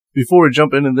Before we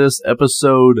jump into this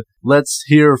episode, let's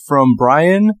hear from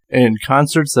Brian and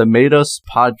Concerts That Made Us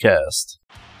podcast.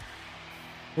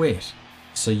 Wait,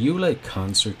 so you like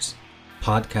concerts,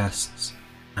 podcasts,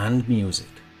 and music,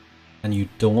 and you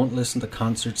don't listen to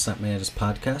Concerts That Made Us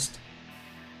podcast?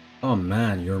 Oh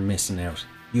man, you're missing out.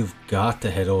 You've got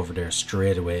to head over there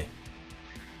straight away.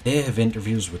 They have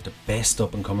interviews with the best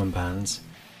up-and-coming bands,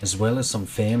 as well as some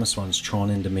famous ones thrown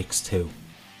in the mix too.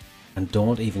 And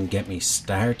don't even get me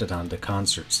started on the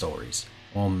concert stories.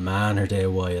 Oh man, are they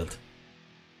wild.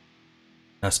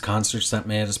 That's Concerts That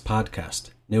Made Us podcast.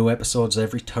 New episodes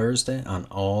every Thursday on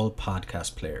all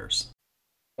podcast players.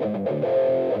 Super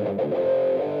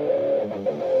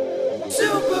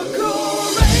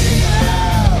cool radio.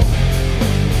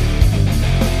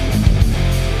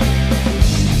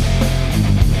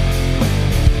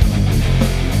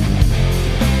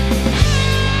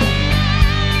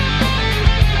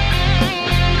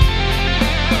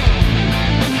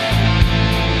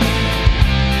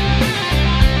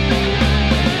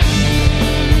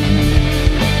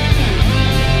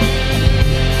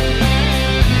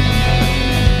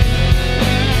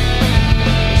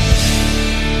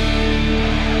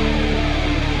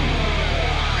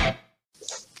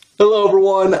 Hello,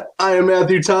 everyone. I am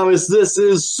Matthew Thomas. This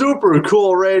is Super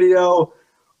Cool Radio.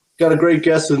 Got a great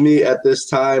guest with me at this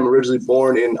time. Originally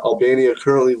born in Albania,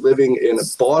 currently living in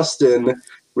Boston.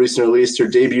 Recently released her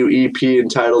debut EP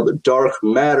entitled Dark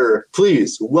Matter.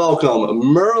 Please welcome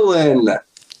Merlin.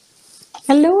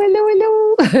 Hello.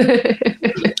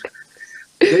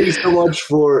 Thank you so much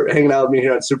for hanging out with me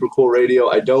here on Super Cool Radio.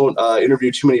 I don't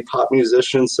interview too many pop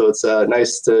musicians, so it's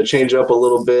nice to change up a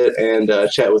little bit and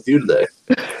chat with you today.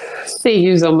 Thank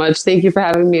you so much. Thank you for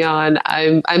having me on.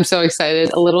 I'm so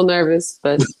excited. A little nervous,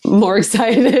 but more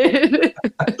excited.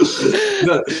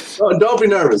 No, don't be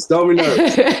nervous. Don't be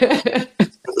nervous.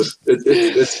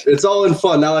 It's all in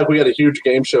fun. Not like we got a huge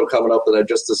game show coming up that I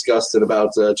just discussed in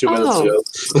about 2 minutes ago.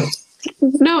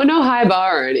 No high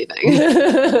bar or anything.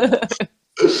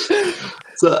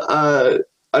 So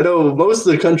I know most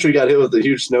of the country got hit with a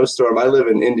huge snowstorm. I live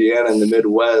in Indiana in the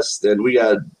Midwest, and we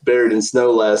got buried in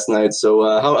snow last night. So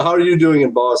how are you doing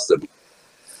in Boston?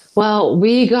 Well,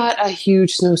 we got a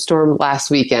huge snowstorm last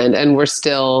weekend, and we're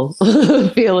still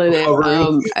feeling it.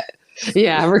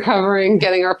 Recovering,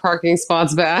 getting our parking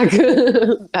spots back.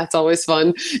 That's always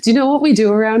fun. Do you know what we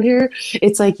do around here?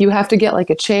 It's like you have to get like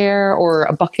a chair or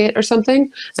a bucket or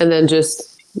something, and then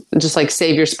just like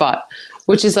save your spot,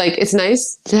 which is like, it's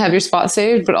nice to have your spot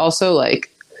saved, but also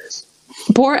like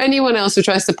poor anyone else who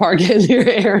tries to park in your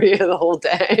area the whole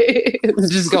day.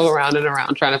 Just go around and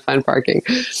around trying to find parking.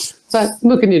 But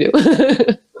what can you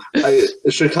do?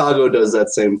 Chicago does that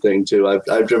same thing too.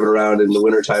 I've driven around in the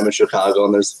wintertime in Chicago,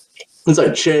 and there's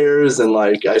like chairs, and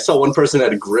like I saw one person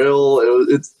had a grill.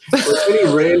 It's like any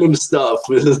random stuff.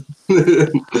 Even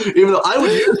though I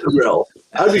would use the grill,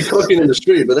 I'd be cooking in the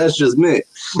street, but that's just me.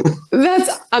 That's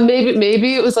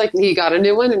maybe it was like he got a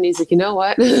new one, and he's like, you know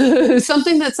what,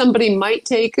 something that somebody might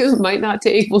take, might not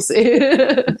take. We'll see.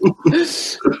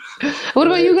 What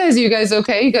about you guys? Are you guys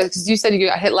okay? Because you said you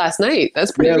got hit last night.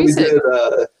 That's pretty recent.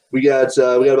 We got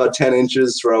about 10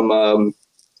 inches from.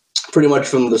 Pretty much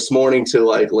from this morning to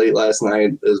like late last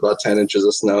night. There's about 10 inches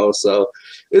of snow. So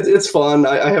it's fun.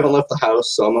 I haven't left the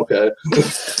house, so I'm okay.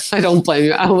 I don't blame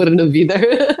you. I wouldn't have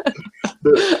either.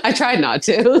 I tried not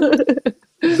to.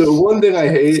 The one thing I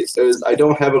hate is I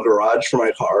don't have a garage for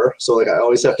my car. So like I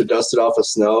always have to dust it off of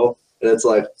snow. And it's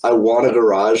like, I want a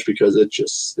garage because it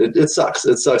sucks.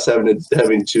 It sucks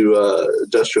having to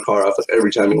dust your car off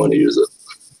every time you want to use it.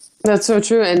 That's so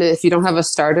true. And if you don't have a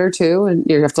starter too, and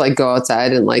you have to like go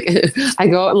outside and like, I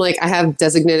go out and like, I have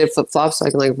designated flip flops so I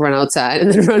can like run outside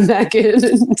and then run back in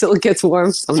until it gets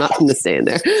warm. I'm not going to stay in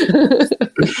there.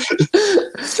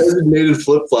 Designated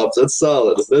flip flops. That's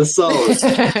solid.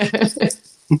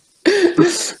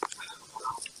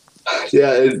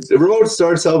 Yeah, remote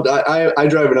starts helped. I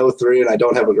drive an 03 and I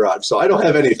don't have a garage, so I don't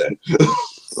have anything.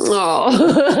 Oh,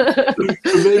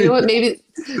 you know what? Maybe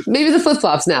the flip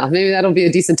flops now. Maybe that'll be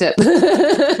a decent tip.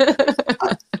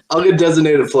 I'll get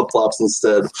designated flip flops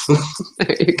instead.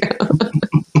 There you go.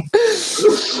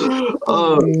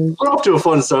 We're off to a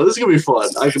fun start. This is gonna be fun.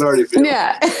 I can already feel.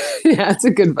 Yeah, it's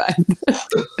a good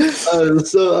vibe.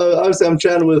 So obviously, I'm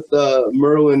chatting with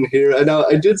Merlin here. And now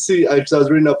I did see. I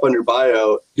was reading up on your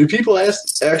bio. Do people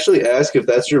actually ask if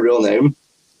that's your real name?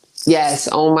 Yes.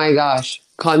 Oh my gosh.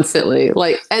 Constantly.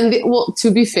 Like, and well,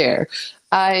 to be fair,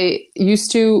 I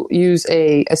used to use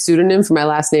a pseudonym for my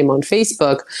last name on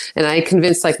Facebook, and I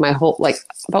convinced like my whole, like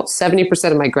about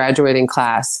 70% of my graduating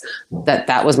class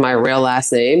that was my real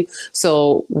last name.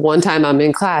 So one time I'm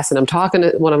in class and I'm talking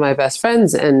to one of my best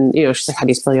friends, and you know, she's like, "How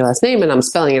do you spell your last name?" And I'm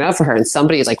spelling it out for her, and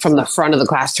somebody like from the front of the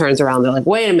class turns around. They're like,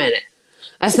 "Wait a minute,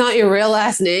 that's not your real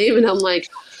last name." And I'm like,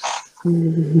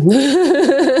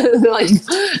 like,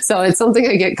 so it's something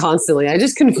I get constantly. I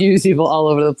just confuse people all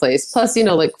over the place. Plus, you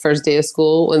know, like first day of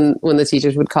school when the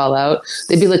teachers would call out,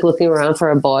 they'd be like looking around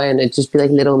for a boy, and it'd just be like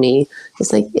little me.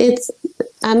 It's like,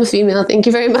 I'm a female. Thank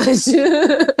you very much.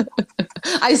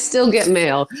 I still get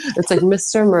mail. It's like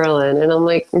Mr. Merlin, and I'm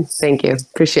like, thank you,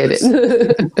 appreciate it.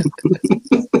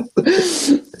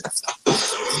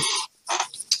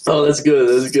 Oh, that's good.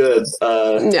 That's good.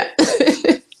 Yeah.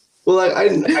 Well, like I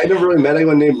never really met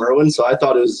anyone named Merlin, so I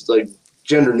thought it was like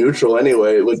gender neutral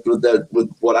anyway with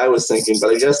what I was thinking. But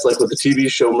I guess like with the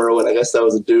TV show Merlin, I guess that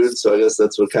was a dude, so I guess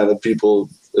that's what kind of people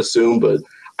assume. But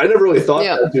I never really thought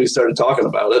that until we started talking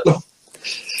about it.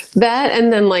 That,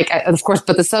 and then like, of course,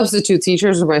 but the substitute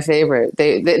teachers were my favorite.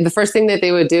 They the first thing that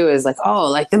they would do is like,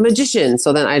 oh, like the magician.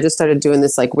 So then I just started doing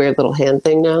this like weird little hand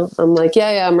thing now. I'm like,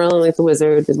 yeah, Merlin like the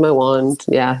wizard is my wand.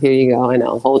 Yeah, here you go. I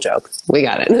know, whole joke. We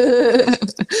got it.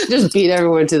 Just beat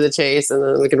everyone to the chase, and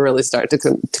then we can really start to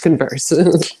converse.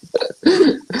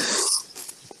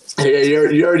 Yeah,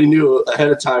 you already knew ahead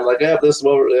of time, like, yeah, this is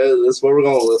what we're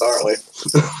going with, aren't we?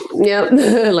 Yep.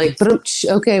 Like,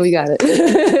 okay, we got it.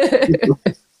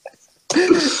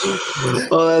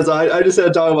 Well, I just had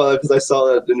to talk about it because I saw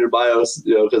that in your bios,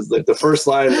 you know, because like the first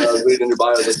line I was reading in your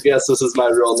bio was like, yes, this is my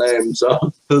real name.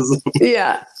 So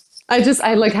yeah, I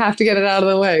like have to get it out of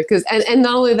the way because and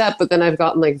not only that, but then I've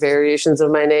gotten like variations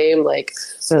of my name, like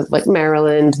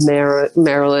Maryland,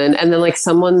 Marilyn, and then like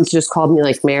someone just called me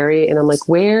like Mary, and I'm like,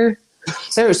 where?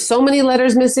 There are so many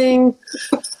letters missing.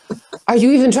 Are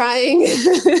you even trying?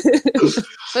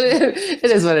 But it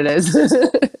is what it is.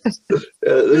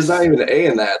 There's not even an A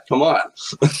in that. Come on.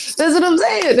 That's what I'm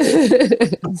saying.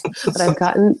 But I've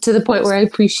gotten to the point where I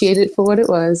appreciate it for what it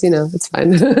was. You know, it's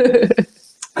fine.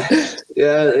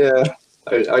 Yeah.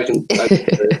 I can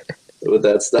with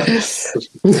that stuff.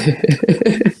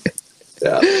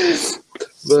 Yeah.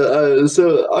 But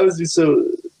so obviously,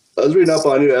 I was reading up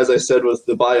on you, as I said, with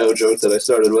the bio joke that I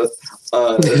started with.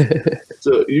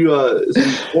 So you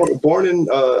born in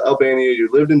Albania, you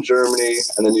lived in Germany,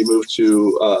 and then you moved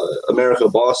to America,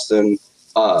 Boston,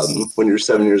 when you were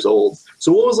 7 years old.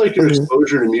 So what was like your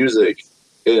exposure to music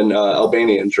in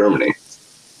Albania and Germany?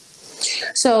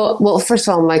 So, well, first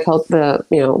of all,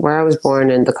 where I was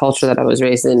born and the culture that I was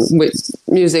raised in,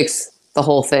 music's the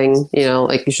whole thing, you know,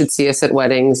 like you should see us at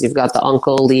weddings. You've got the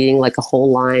uncle leading like a whole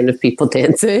line of people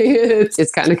dancing.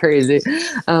 It's kind of crazy.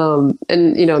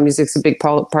 And, you know, music's a big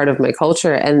part of my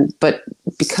culture. But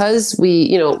because we,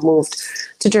 you know, moved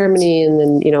to Germany and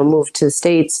then, you know, moved to the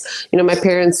States, you know, my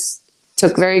parents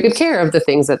took very good care of the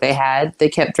things that they had. They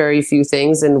kept very few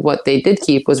things, and what they did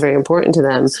keep was very important to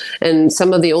them. And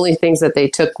some of the only things that they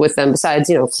took with them, besides,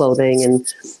 you know, clothing and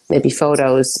maybe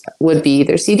photos, would be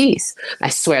their CDs. I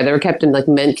swear they were kept in like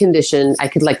mint condition. I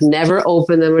could like never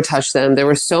open them or touch them.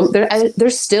 They're still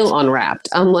unwrapped.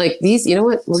 I'm like, these, you know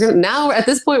what? Now at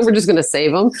this point, we're just gonna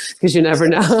save them because you never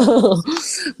know.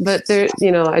 But they're,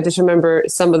 you know, I just remember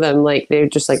some of them, like they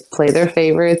would just like play their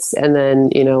favorites, and then,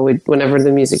 you know, whenever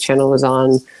the music channel was on,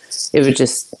 it would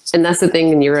just, and that's the thing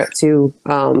in Europe too.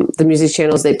 The music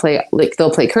channels, they'll play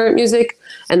current music,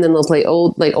 and then they'll play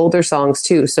older songs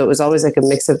too. So it was always like a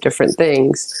mix of different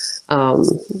things.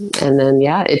 And then,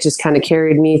 yeah, it just kind of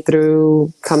carried me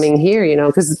through coming here, you know,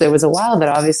 because there was a while that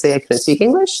obviously I couldn't speak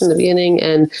English in the beginning.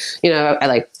 And, you know,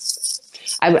 I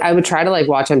would try to like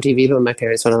watch MTV, but my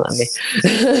parents wouldn't let me.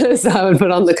 So I would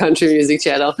put on the country music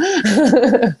channel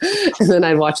and then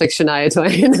I'd watch like Shania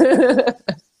Twain.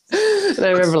 And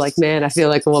I remember like, man, I feel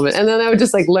like a woman. And then I would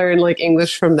just like learn like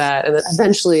English from that. And then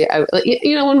eventually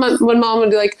you know, when mom would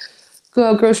be like, go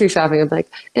out grocery shopping, I'm like,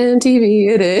 MTV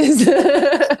it is.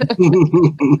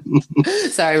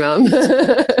 Sorry, Mom.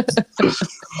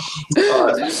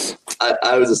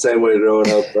 I was the same way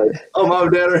growing up. Like, oh, Mom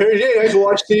and Dad are here. Yeah, I can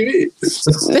watch TV.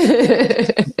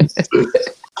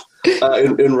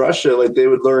 In Russia, like they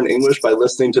would learn English by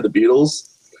listening to the Beatles.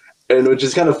 And which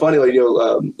is kind of funny, like, you know,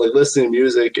 like listening to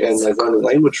music and like learning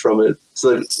language from it.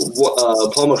 So like,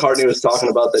 Paul McCartney was talking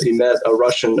about that he met a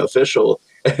Russian official,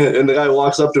 and the guy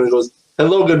walks up to him and goes,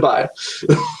 "Hello, goodbye."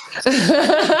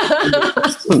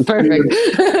 Perfect.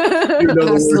 you know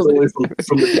the words Absolutely. only from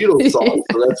the Beatles song,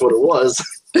 so that's what it was.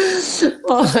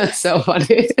 Oh, that's so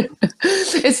funny.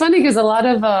 It's funny because a lot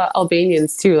of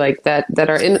Albanians too, like that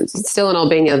are still in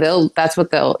Albania, that's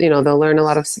what they'll learn a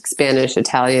lot of Spanish,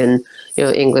 Italian,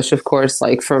 English, of course,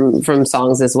 like from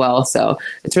songs as well. So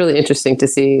it's really interesting to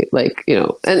see, like,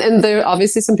 and there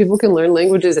obviously some people can learn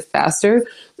languages faster,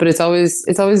 but it's always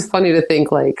funny to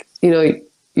think, like,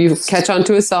 you catch on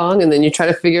to a song and then you try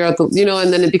to figure out and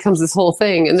then it becomes this whole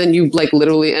thing, and then you like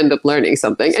literally end up learning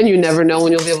something and you never know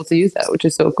when you'll be able to use that, which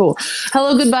is so cool.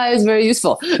 Hello, goodbye is very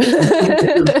useful.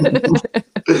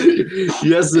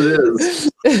 Yes, it is.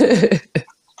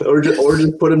 Or just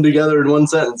put them together in one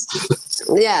sentence.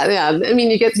 Yeah. I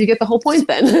mean, you get the whole point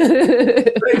then.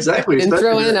 Exactly. And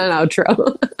throw in an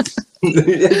outro.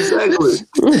 Exactly.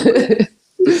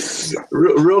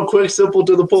 Real quick, simple,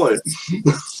 to the point.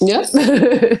 Yep.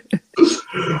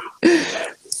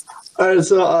 All right,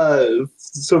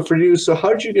 so for you, so how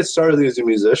did you get started as a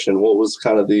musician? What was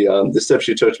kind of the steps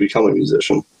you took to become a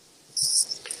musician?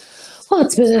 Well,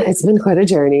 it's been quite a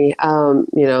journey.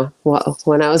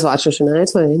 When I was watching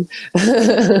Shania Twain,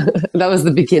 that was the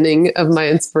beginning of my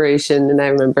inspiration. And I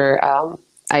remember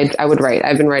I would write.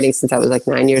 I've been writing since I was like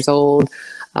 9 years old.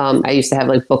 I used to have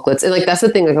like booklets, and like that's the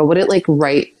thing. Like I wouldn't like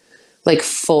write like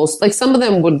full. Like some of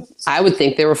them I would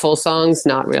think they were full songs,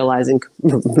 not realizing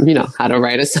how to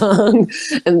write a song.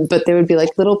 But there would be like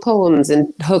little poems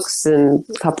and hooks and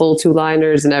couple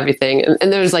 2-liners and everything.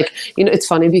 And there's like it's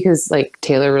funny because like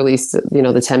Taylor released the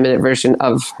 10-minute version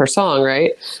of her song,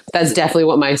 right? That's definitely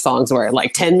what my songs were,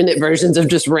 like 10-minute versions of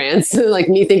just rants, like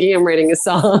me thinking I'm writing a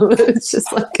song. It's just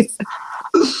like.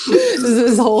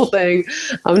 This whole thing.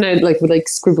 And I would like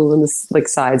scribble on the like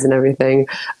sides and everything.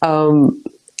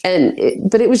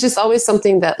 But it was just always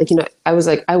something that like, I was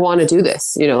like, I want to do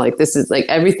this, like this is like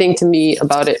everything to me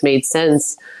about it made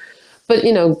sense. But,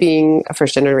 being a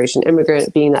first generation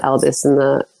immigrant, being the eldest and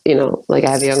like I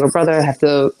have a younger brother, I have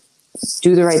to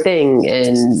do the right thing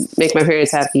and make my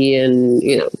parents happy. And,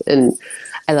 and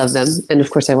I love them. And of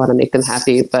course I want to make them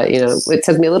happy. But, it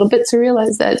took me a little bit to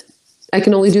realize that I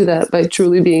can only do that by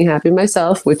truly being happy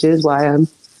myself, which is why I'm,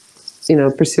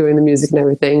 pursuing the music and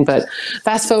everything. But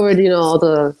fast forward, all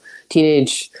the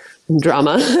teenage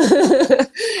drama.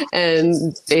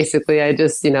 And basically I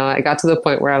just, I got to the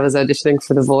point where I was auditioning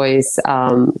for The Voice.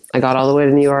 I got all the way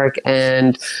to New York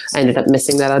and I ended up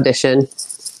missing that audition.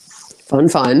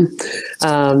 Fun.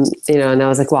 And I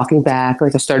was like walking back,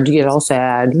 like I started to get all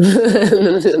sad.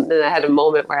 And then I had a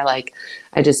moment where like,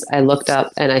 I looked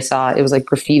up and I saw it was like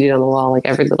graffitied on the wall, like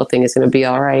every little thing is going to be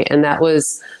all right. And that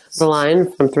was the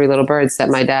line from Three Little Birds that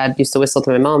my dad used to whistle to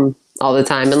my mom all the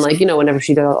time. And like, whenever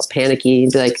she got all panicky,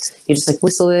 he'd be like, you just like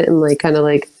whistle it and like, kind of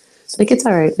like it's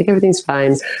all right. Like everything's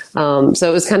fine. So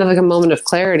it was kind of like a moment of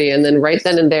clarity. And then right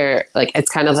then and there, like, it's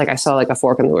kind of like I saw like a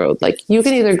fork in the road. Like you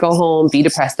can either go home, be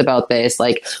depressed about this,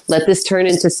 like let this turn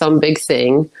into some big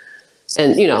thing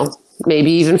and,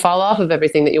 maybe even fall off of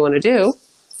everything that you want to do,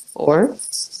 or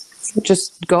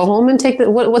just go home and take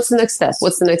what's the next step?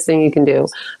 What's the next thing you can do?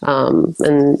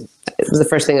 And it was the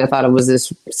first thing I thought of was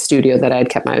this studio that I'd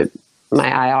kept my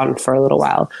eye on for a little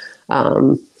while.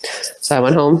 So I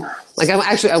went home. Like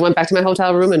I went back to my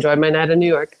hotel room, enjoyed my night in New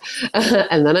York.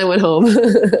 And then I went home,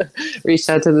 reached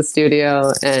out to the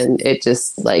studio, and it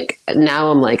just like,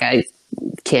 now I'm like, I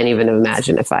can't even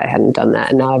imagine if I hadn't done that.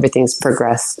 And now everything's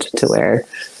progressed to where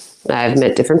I've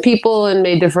met different people and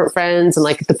made different friends. And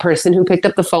like the person who picked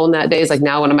up the phone that day is like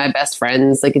now one of my best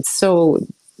friends. Like it's so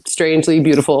strangely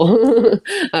beautiful.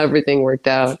 Everything worked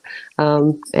out.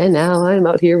 And now I'm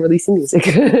out here releasing music.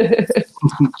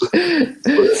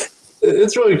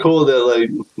 It's really cool that, like,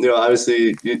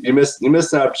 obviously you missed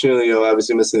an opportunity,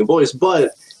 obviously missing The Voice,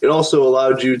 but it also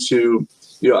allowed you to,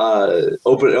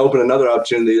 open another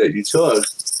opportunity that you took.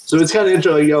 So it's kind of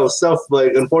interesting, stuff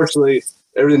like, unfortunately,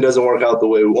 everything doesn't work out the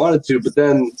way we want it to, but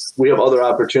then we have other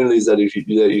opportunities that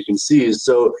you can seize.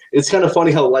 So it's kind of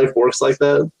funny how life works like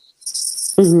that.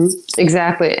 Mm-hmm.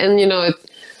 Exactly. And,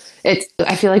 it's,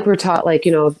 I feel like we're taught, like,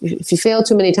 if you fail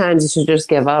too many times, you should just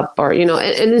give up, or, and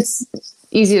it's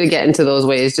easy to get into those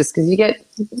ways just because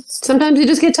sometimes you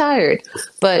just get tired.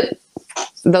 But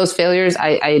those failures,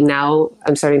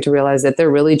 I'm starting to realize that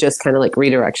they're really just kind of like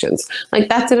redirections. Like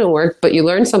that didn't work, but you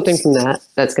learn something from that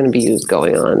that's going to be used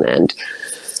going on. And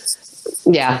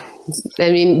yeah,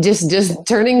 I mean, just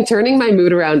turning my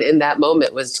mood around in that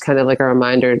moment was kind of like a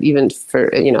reminder, even for,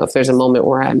 if there's a moment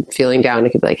where I'm feeling down,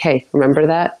 it could be like, hey, remember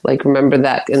that,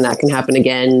 and that can happen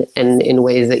again and in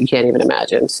ways that you can't even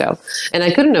imagine. So, and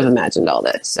I couldn't have imagined all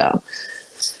this. So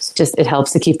it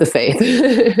helps to keep the faith.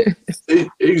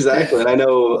 Exactly. And I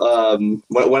know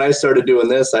when I started doing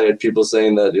this, I had people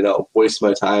saying that, waste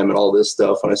my time and all this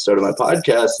stuff when I started my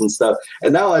podcast and stuff.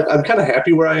 And now I'm kind of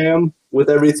happy where I am with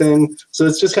everything. So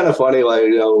it's just kind of funny, like,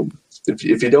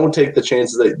 if you don't take the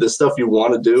chances that the stuff you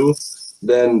want to do,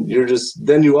 then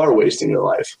you are wasting your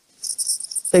life.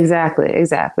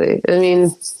 Exactly. I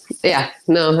mean, yeah,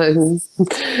 no,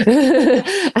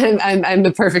 I'm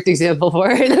the perfect example for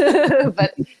it,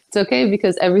 but it's okay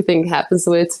because everything happens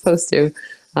the way it's supposed to.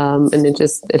 And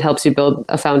it helps you build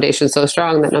a foundation so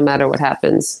strong that no matter what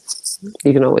happens,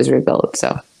 you can always rebuild.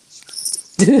 So.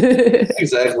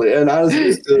 Exactly. And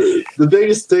honestly, the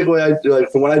biggest takeaway I do, like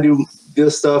from when I do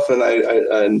this stuff and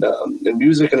and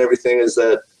music and everything, is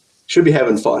that you should be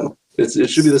having fun. It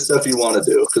should be the stuff you want to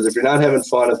do, because if you're not having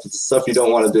fun, if it's stuff you don't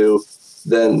want to do,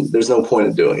 then there's no point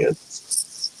in doing it.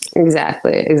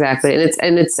 Exactly.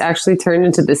 And it's actually turned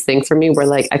into this thing for me where,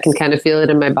 like, I can kind of feel it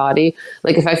in my body.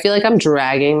 Like if I feel like I'm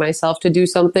dragging myself to do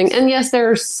something, and yes, there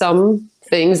are some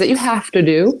things that you have to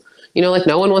do. Like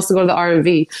no one wants to go to the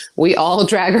R&V. We all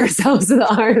drag ourselves to the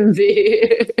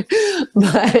R&V.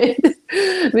 But,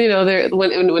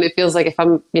 when it feels like if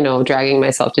I'm, dragging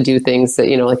myself to do things that,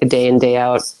 like a day in, day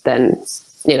out, then,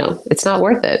 it's not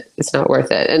worth it. It's not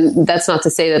worth it. And that's not to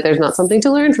say that there's not something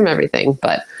to learn from everything.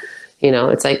 But,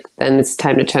 it's like, then it's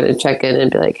time to try to check in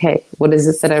and be like, hey, what is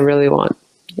it that I really want?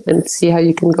 And see how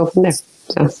you can go from there.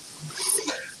 So.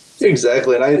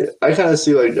 Exactly. And I kind of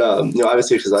see, like,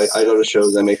 obviously because I go to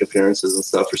shows, I make appearances and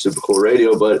stuff for Super Cool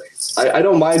Radio, but I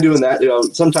don't mind doing that.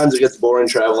 Sometimes it gets boring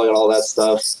traveling and all that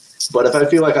stuff. But if I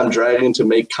feel like I'm dragging to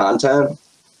make content,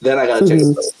 then I got to take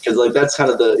a break. Because, like, that's kind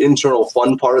of the internal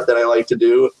fun part that I like to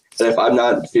do. And if I'm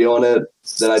not feeling it,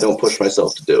 then I don't push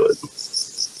myself to do it.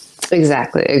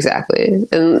 Exactly.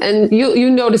 And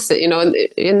you notice it,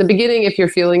 in the beginning, if you're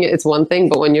feeling it, it's one thing,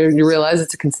 but when you realize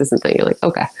it's a consistent thing, you're like,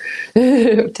 okay,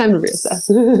 time to reassess.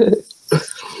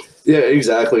 Yeah,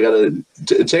 exactly. Got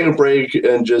to take a break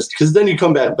and because then you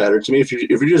come back better. To me, if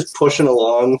you're just pushing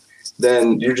along,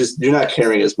 then you're not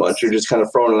caring as much. You're just kind of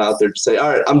throwing it out there to say, all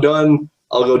right, I'm done.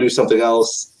 I'll go do something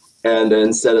else. And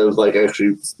instead of like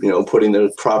actually, putting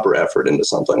the proper effort into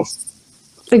something.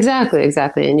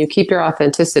 Exactly. And you keep your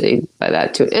authenticity by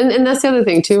that too. And that's the other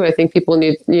thing too. I think people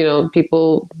need,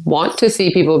 people want to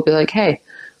see people be like, hey,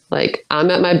 like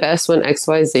I'm at my best when X,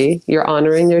 Y, Z. You're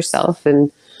honoring yourself.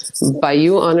 And by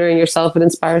you honoring yourself, it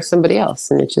inspires somebody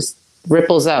else. And it just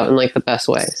ripples out in like the best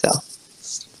way. So.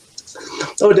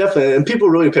 Oh, definitely. And people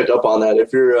really pick up on that.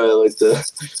 If you're like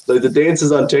the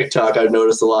dances on TikTok, I've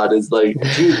noticed a lot is like,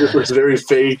 geez, this looks very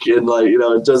fake and like,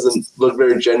 it doesn't look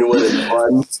very genuine and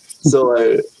fun. So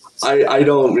I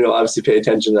don't, obviously pay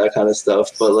attention to that kind of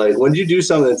stuff. But like when you do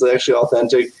something that's actually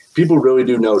authentic, people really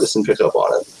do notice and pick up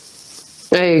on it.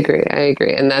 I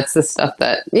agree. And that's the stuff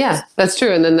that, yeah, that's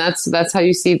true. And then that's how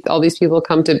you see all these people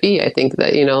come to be. I think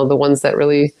that, the ones that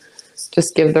really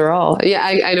just give their all. Yeah,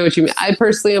 I know what you mean. I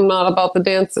personally am not about the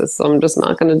dances, so I'm just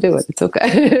not going to do it. It's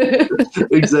okay.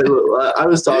 Exactly. I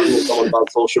was talking to someone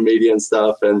about social media and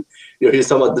stuff, and he's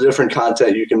talking about the different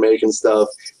content you can make and stuff.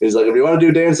 He's like, if you want to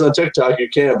do dance on TikTok, you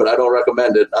can, but I don't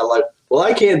recommend it. I'm like, well,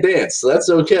 I can't dance, so that's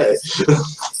okay.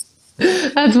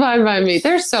 That's fine by me.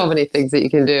 There's so many things that you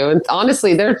can do. And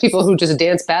honestly, there are people who just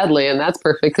dance badly, and that's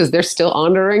perfect because they're still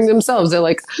honoring themselves. They're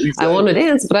like, exactly. I want to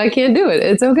dance, but I can't do it.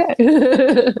 It's okay.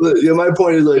 My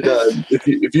point is like,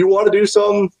 if you want to do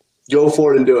something, go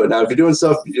for it and do it. Now, if you're doing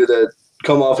stuff that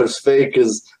come off as fake,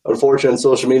 because unfortunately on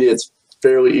social media, it's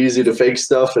fairly easy to fake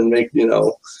stuff and make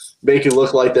it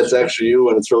look like that's actually you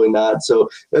when it's really not.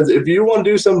 So if you want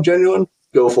to do something genuine,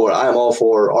 go for it. I'm all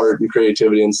for art and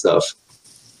creativity and stuff.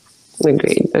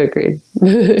 Agreed. But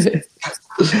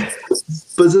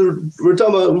we're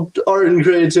talking about art and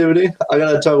creativity. I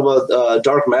gotta talk about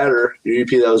Dark Matter, your EP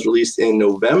that was released in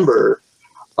November.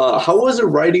 How was it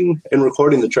writing and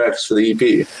recording the tracks for the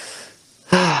EP?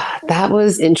 That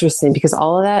was interesting because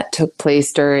all of that took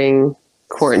place during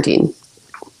quarantine.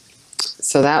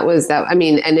 So that was that. I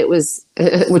mean, and it was,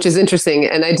 which is interesting.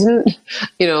 And I didn't,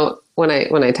 when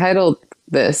I titled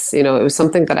this, it was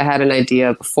something that I had an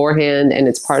idea beforehand, and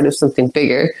it's part of something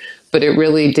bigger, but it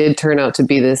really did turn out to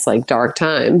be this like dark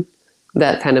time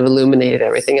that kind of illuminated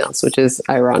everything else, which is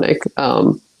ironic.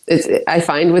 I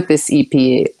find with this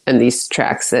EP and these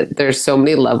tracks that there's so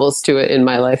many levels to it in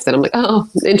my life that I'm like, oh,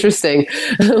 interesting.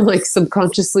 I'm like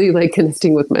subconsciously like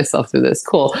connecting with myself through this.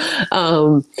 Cool.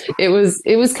 It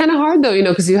was kind of hard though,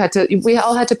 because we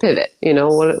all had to pivot,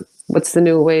 what's the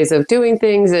new ways of doing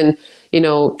things. And,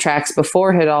 tracks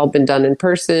before had all been done in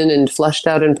person and flushed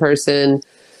out in person.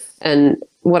 And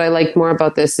what I liked more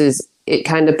about this is it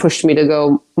kind of pushed me to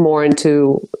go more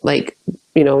into like,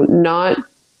 you know, not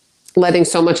letting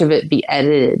so much of it be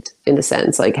edited, in a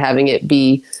sense, like having it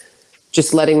be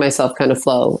just letting myself kind of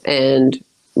flow. And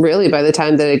really, by the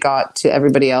time that it got to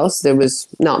everybody else, there was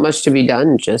not much to be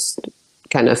done. Just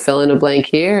kind of fill in a blank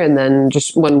here. And then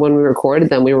just when we recorded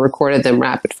them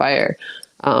rapid fire.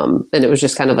 And it was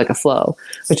just kind of like a flow,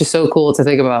 which is so cool to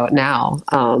think about now.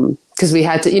 Because we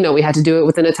had to do it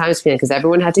within a time span, because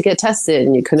everyone had to get tested,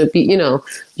 and you couldn't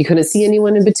see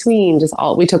anyone in between.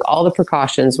 We took all the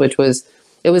precautions,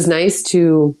 it was nice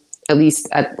to, at least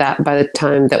by the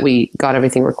time that we got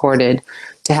everything recorded,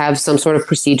 to have some sort of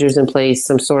procedures in place,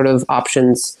 some sort of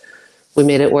options. We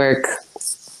made it work.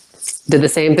 Did the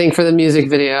same thing for the music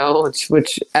video,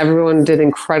 which everyone did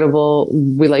incredible.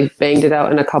 We like banged it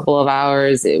out in a couple of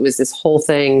hours. It was this whole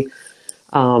thing.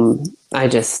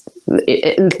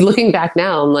 Looking back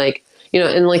now, I'm like, you know,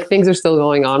 and like things are still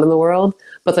going on in the world,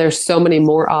 but there's so many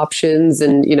more options,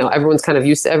 and, you know, everyone's kind of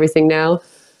used to everything now.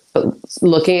 But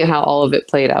looking at how all of it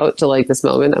played out to like this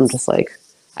moment, I'm just like,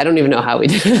 I don't even know how we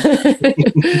did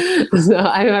it. So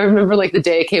I remember like the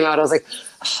day it came out, I was like,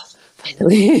 oh,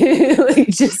 finally, like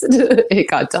just it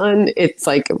got done. It's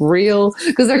like real,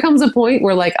 because there comes a point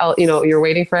where like you're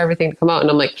waiting for everything to come out, and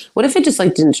I'm like, what if it just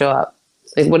like didn't show up?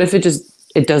 Like, what if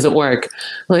it doesn't work?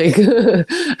 Like,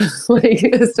 like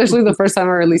especially the first time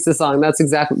I released a song,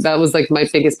 that was like my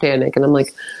biggest panic, and I'm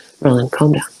like, Merlin,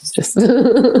 calm down, just.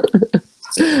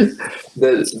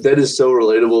 That is so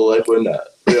relatable. Like when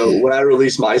I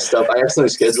released my stuff, I accidentally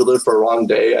scheduled it for a wrong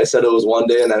day. I said it was one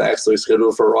day, and then I accidentally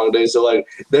scheduled it for a wrong day. So like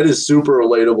that is super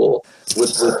relatable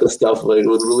with the stuff, like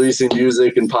with releasing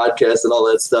music and podcasts and all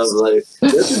that stuff. Like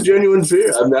that's a genuine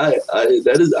fear. I'm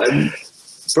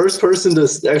first person to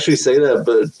actually say that,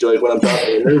 but like when I'm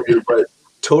talking in an interview, but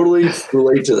totally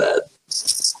relate to that.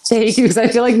 Thank you, because I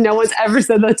feel like no one's ever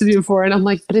said that to me before, and I'm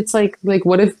like, but it's like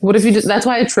what if you just? That's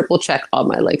why I triple check all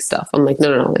my like stuff. I'm like,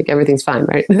 no, like everything's fine,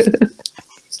 right?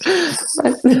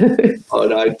 Oh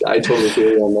no, I totally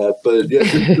feel you on that. But yeah,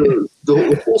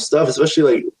 the whole stuff,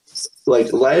 especially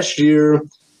like last year,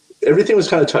 everything was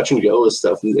kind of touch and go with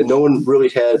stuff, and no one really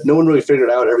figured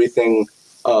out everything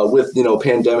with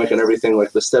pandemic and everything,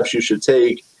 like the steps you should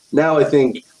take. Now I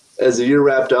think, as the year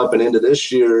wrapped up and into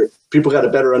this year, people got a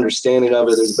better understanding of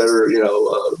it. There's better,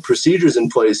 procedures in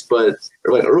place. But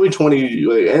like end of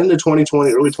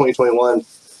 2020, early 2021,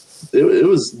 it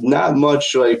was not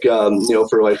much like,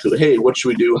 for like, hey, what should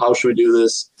we do? How should we do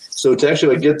this? So to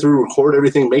actually like get through, record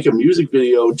everything, make a music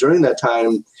video during that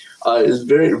time is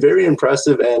very, very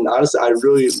impressive. And honestly, I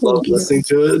really love listening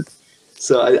to it.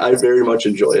 So I very much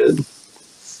enjoy it.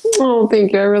 Oh,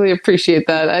 thank you. I really appreciate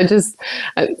that.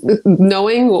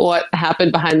 Knowing what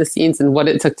happened behind the scenes and what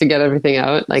it took to get everything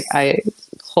out, like I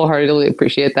wholeheartedly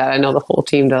appreciate that. I know the whole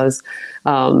team does.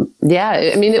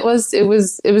 Yeah, I mean, it was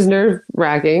nerve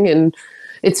wracking, and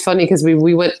it's funny because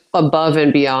we went above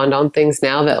and beyond on things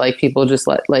now that like people just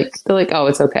they're like, oh,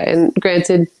 it's okay. And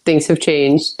granted, things have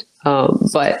changed,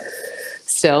 but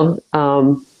still,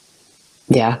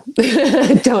 yeah,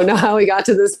 I don't know how we got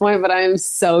to this point, but I am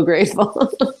so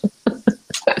grateful.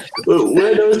 When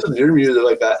I noticed with your music,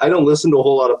 like I don't listen to a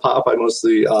whole lot of pop. I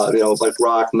mostly, like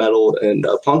rock, metal, and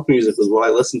punk music was what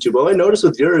I listen to. But what I noticed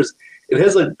with yours, it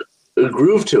has like a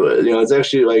groove to it. It's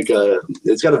actually like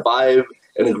it's got a vibe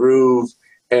and a groove,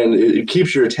 and it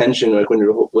keeps your attention like when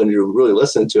you're really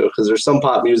listening to it. Because there's some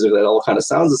pop music that all kind of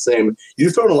sounds the same.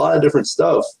 You've thrown a lot of different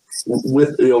stuff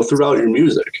with throughout your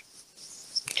music.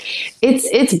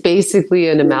 It's basically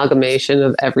an amalgamation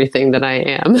of everything that I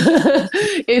am.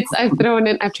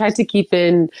 I've tried to keep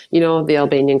in, the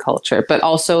Albanian culture, but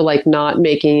also like not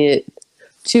making it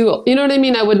too, you know what I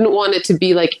mean? I wouldn't want it to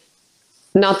be like,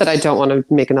 not that I don't want to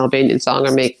make an Albanian song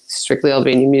or make strictly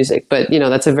Albanian music, but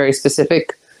that's a very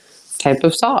specific type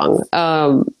of song.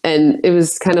 And it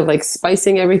was kind of like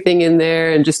spicing everything in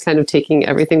there and just kind of taking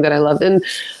everything that I loved. And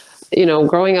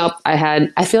growing up,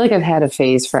 I feel like I've had a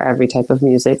phase for every type of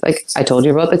music. Like I told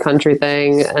you about the country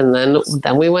thing, and then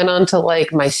we went on to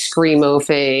like my screamo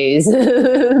phase.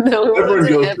 Then we went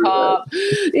to hip hop.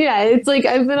 Yeah, it's like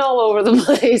I've been all over the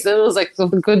place. And it was like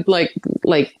good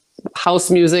like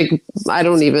house music. I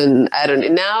don't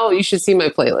now you should see my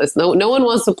playlist. No one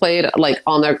wants to play it like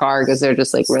on their car because they're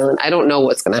just like, Merlin, I don't know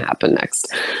what's gonna happen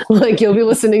next. Like you'll be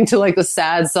listening to like the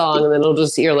sad song and then it'll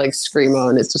just hear like screamo,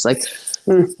 and it's just like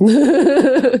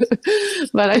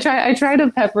but I try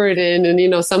to pepper it in,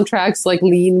 and some tracks like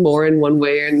lean more in one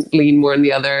way and lean more in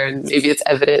the other, and maybe it's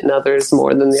evident in others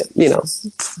more than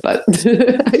but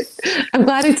I'm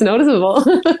glad it's noticeable.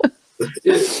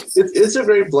 It's a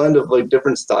great blend of like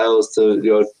different styles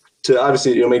to to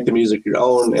obviously, make the music your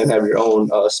own and have your own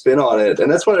spin on it.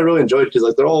 And that's what I really enjoyed, because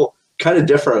like they're all kind of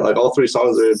different. Like all three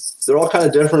songs they're all kind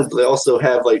of different, but they also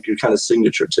have like your kind of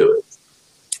signature to it.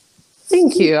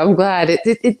 Thank you. I'm glad. I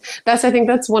think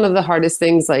that's one of the hardest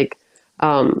things. Like,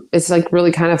 it's like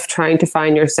really kind of trying to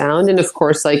find your sound. And of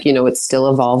course, like, it still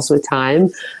evolves with time.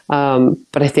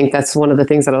 But I think that's one of the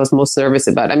things that I was most nervous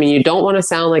about. I mean, you don't want to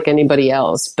sound like anybody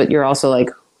else, but you're also like,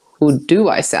 who do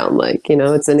I sound like?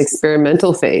 It's an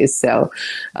experimental phase. So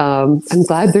I'm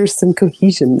glad there's some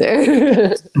cohesion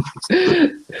there.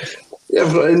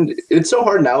 Yeah, and it's so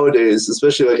hard nowadays,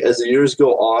 especially like as the years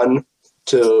go on,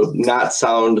 to not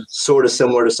sound sort of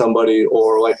similar to somebody,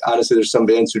 or like honestly there's some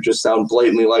bands who just sound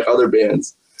blatantly like other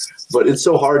bands, but it's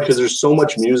so hard because there's so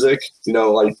much music,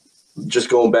 like just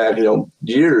going back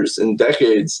years and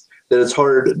decades, that it's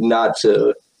hard not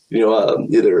to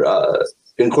either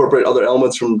incorporate other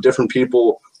elements from different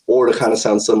people or to kind of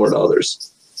sound similar to others.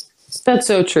 That's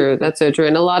so true.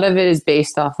 And a lot of it is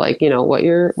based off like, what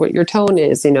your tone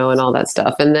is, and all that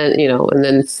stuff. And then,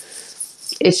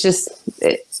 it's just,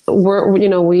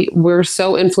 we're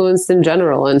so influenced in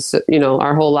general. And so,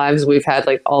 our whole lives, we've had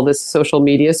like all this social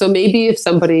media. So maybe if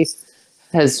somebody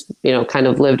has, kind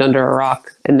of lived under a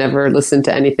rock and never listened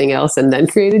to anything else and then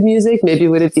created music, maybe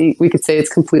we could say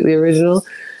it's completely original.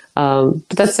 But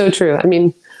that's so true. I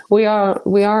mean, we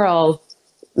are all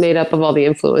made up of all the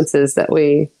influences that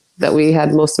we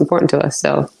had most important to us.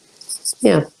 So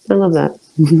yeah, I love that.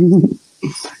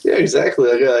 Yeah, exactly.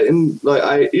 Like,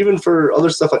 I even for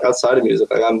other stuff like outside of music,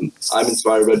 like I'm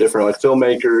inspired by different like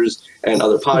filmmakers and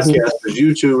other podcasters,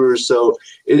 YouTubers. So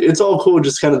it's all cool,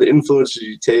 just kind of the influences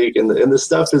you take, and the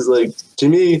stuff is like, to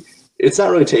me, it's not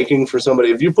really taking for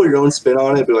somebody. If you put your own spin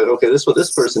on it, be like, okay, this is what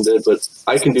this person did, but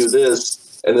I can do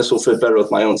this, and this will fit better with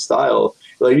my own style.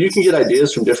 Like you can get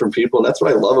ideas from different people, and that's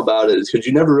what I love about it, is because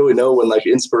you never really know when like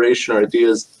inspiration or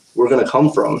ideas were going to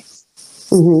come from.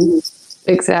 Mm-hmm.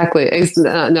 Exactly.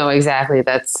 No, exactly.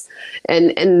 That's,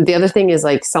 and the other thing is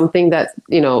like something that,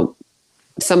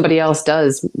 somebody else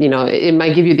does, it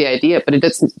might give you the idea, but it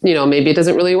doesn't, maybe it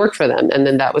doesn't really work for them. And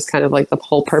then that was kind of like the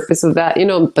whole purpose of that,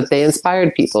 but they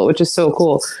inspired people, which is so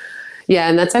cool. Yeah.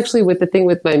 And that's actually with the thing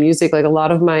with my music, like a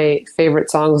lot of my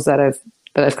favorite songs that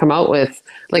I've come out with,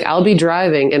 like I'll be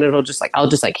driving and I'll just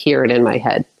hear it in my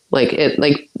head.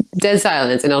 Like dead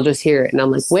silence, and I'll just hear it, and I'm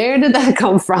like, where did that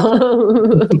come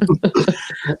from?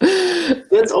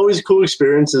 That's always cool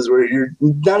experiences where you're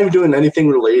not even doing anything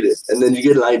related, and then you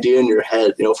get an idea in your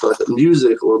head, for like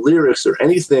music or lyrics or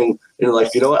anything, and you're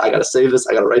like, you know what, I gotta save this,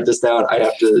 I gotta write this down, I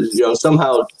have to,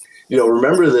 somehow,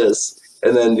 remember this,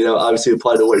 and then, obviously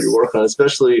apply to what you're working on,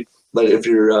 especially like if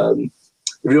you're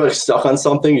like stuck on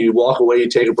something, you walk away, you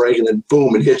take a break, and then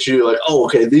boom, it hits you like, oh,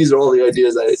 okay, these are all the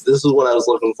ideas. This is what I was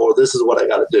looking for. This is what I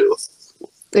got to do.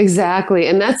 Exactly.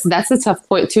 And that's a tough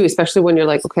point too, especially when you're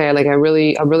like, okay, like I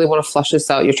really want to flush this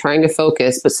out. You're trying to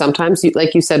focus, but sometimes you,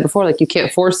 like you said before, like you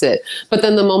can't force it. But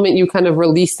then the moment you kind of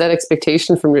release that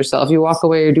expectation from yourself, you walk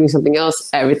away, you're doing something else,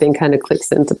 everything kind of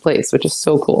clicks into place, which is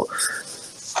so cool.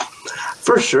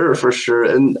 For sure.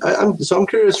 And I'm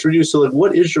curious for you. So like,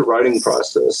 what is your writing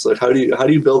process? Like, how do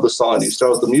you build a song? Do you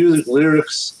start with the music,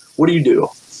 lyrics? What do you do?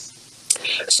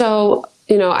 So,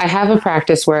 I have a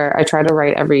practice where I try to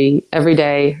write every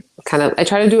day. I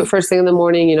try to do it first thing in the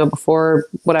morning, before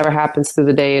whatever happens through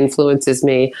the day influences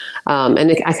me.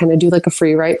 And I kind of do like a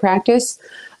free write practice.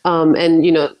 And,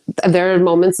 there are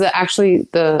moments that actually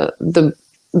there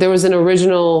was an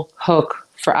original hook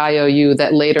for IOU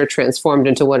that later transformed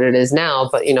into what it is now.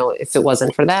 But, if it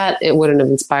wasn't for that, it wouldn't have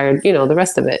inspired, the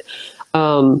rest of it.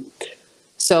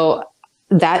 So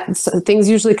things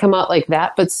usually come out like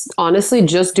that. But honestly,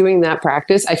 just doing that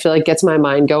practice, I feel like gets my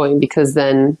mind going, because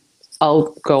then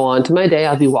I'll go on to my day.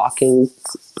 I'll be walking,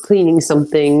 cleaning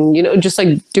something, just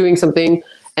like doing something.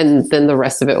 And then the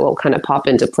rest of it will kind of pop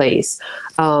into place.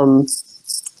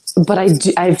 But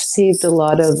I've saved a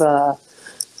lot of,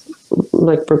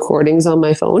 like recordings on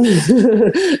my phone.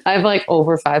 I have like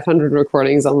over 500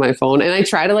 recordings on my phone, and I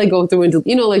try to like go through and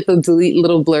like the delete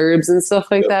little blurbs and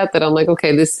stuff like that I'm like,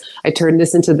 okay, I turned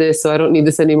this into this, so I don't need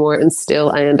this anymore. And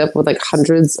still I end up with like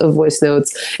hundreds of voice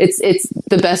notes. It's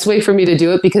the best way for me to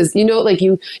do it, because like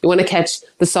you want to catch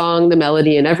the song, the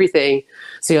melody and everything.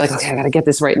 So you're like, okay, I gotta get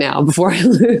this right now before I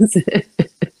lose it.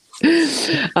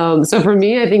 So for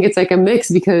me, I think it's like a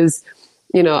mix, because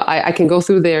I can go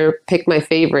through there, pick my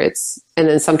favorites, and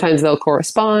then sometimes they'll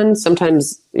correspond.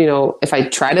 Sometimes, if I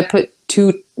try to put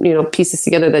two, pieces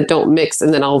together that don't mix,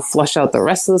 and then I'll flush out the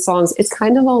rest of the songs. It's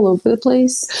kind of all over the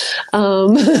place.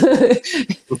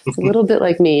 It's a little bit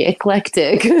like me,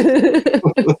 eclectic.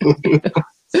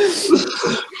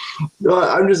 No,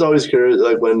 I'm just always curious,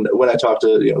 like when I talk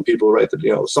to people who write the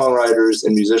songwriters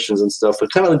and musicians and stuff,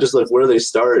 but kind of just like where they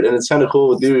start, and it's kind of cool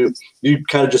with you. You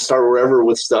kind of just start wherever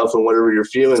with stuff and whatever you're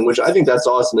feeling, which I think that's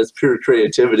awesome. It's pure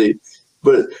creativity.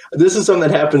 But this is something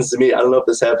that happens to me. I don't know if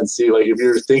this happens to you. Like if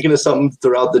you're thinking of something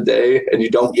throughout the day and you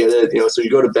don't get it, so you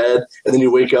go to bed and then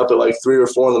you wake up at like 3 or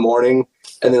 4 in the morning,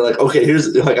 and then like, okay,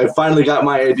 here's like I finally got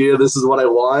my idea. This is what I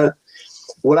want.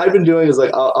 What I've been doing is like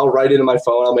I'll write it in my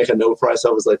phone. I'll make a note for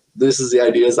myself. It's like, this is the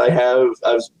ideas I have.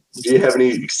 Do you have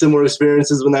any similar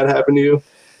experiences when that happened to you?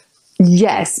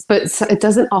 Yes, but it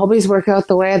doesn't always work out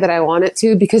the way that I want it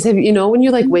to, because when you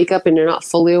like wake up and you're not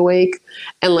fully awake,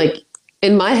 and like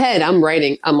in my head I'm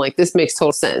writing, I'm like, this makes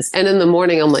total sense, and in the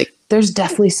morning I'm like, there's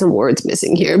definitely some words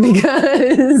missing here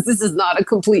because this is not a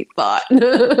complete thought.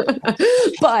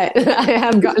 But I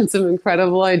have gotten some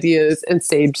incredible ideas and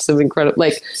saved some incredible,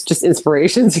 like, just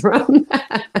inspirations from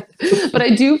that. But I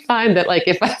do find that, like,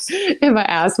 if I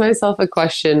ask myself a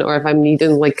question, or if I'm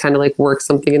needing like kind of like work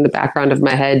something in the background of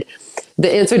my head,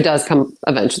 the answer does come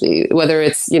eventually, whether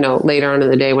it's, later on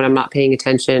in the day when I'm not paying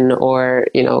attention, or,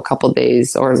 a couple of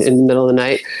days, or in the middle of the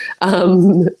night.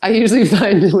 I usually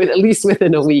find at least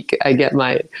within a week, I get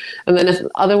and then if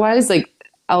otherwise, like,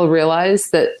 I'll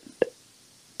realize that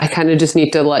I kind of just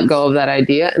need to let go of that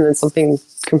idea, and then something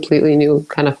completely new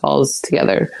kind of falls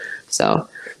together. So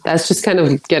that's just kind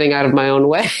of getting out of my own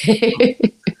way.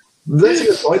 That's a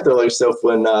good point, though. Like, so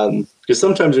when, because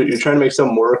sometimes you're trying to make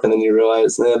something work, and then you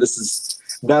realize, this is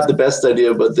not the best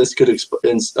idea, but this could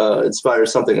inspire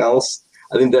something else.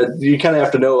 I think that you kind of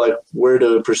have to know like where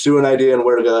to pursue an idea and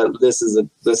where to go. This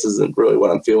isn't really what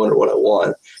I'm feeling or what I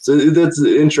want. So that's an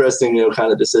interesting,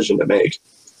 kind of decision to make.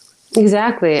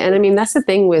 Exactly. And I mean, that's the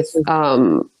thing with,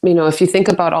 if you think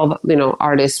about all the,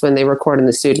 artists when they record in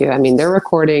the studio, I mean, they're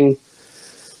writing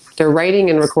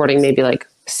and recording maybe like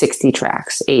 60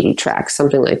 tracks, 80 tracks,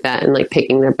 something like that, and like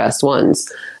picking their best ones.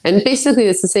 And basically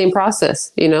it's the same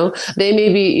process, they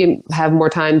maybe have more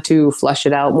time to flush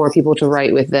it out, more people to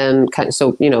write with them.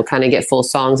 So, kind of get full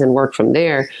songs and work from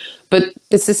there. But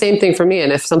it's the same thing for me.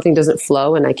 And if something doesn't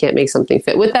flow and I can't make something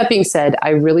fit, with that being said, I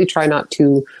really try not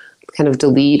to kind of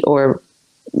delete, or,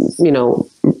 you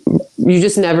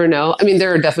just never know. I mean,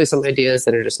 there are definitely some ideas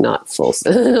that are just not full.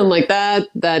 I'm like that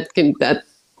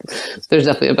there's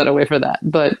definitely a better way for that.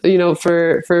 But,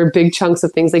 for big chunks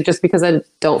of things, like, just because I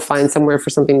don't find somewhere for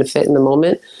something to fit in the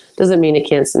moment doesn't mean it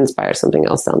can't inspire something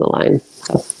else down the line.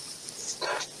 So.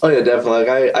 Oh yeah, definitely.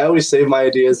 Like I always save my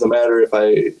ideas, no matter if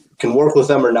I can work with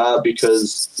them or not,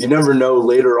 because you never know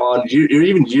later on, you're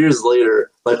even years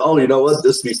later, like, oh, you know what,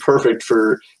 this would be perfect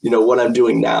for, what I'm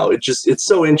doing now. It's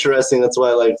so interesting. That's why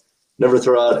I like never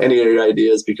throw out any of your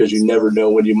ideas, because you never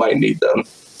know when you might need them.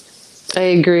 I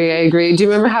agree. Do you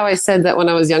remember how I said that when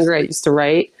I was younger, I used to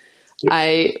write?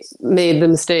 I made the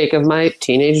mistake of my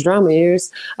teenage drama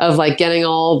years of like getting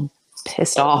all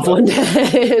pissed off one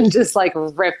day and just like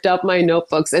ripped up my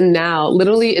notebooks. And now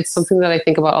literally it's something that I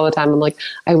think about all the time. I'm like,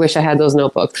 I wish I had those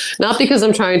notebooks, not because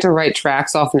I'm trying to write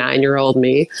tracks off 9-year-old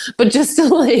me, but just to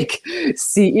like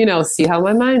see how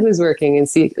my mind was working, and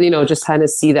see, just kind of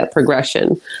see that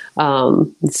progression.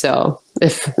 So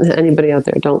if anybody out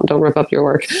there, don't rip up your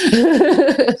work.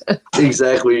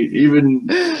 Exactly.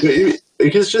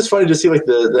 It's just funny to see like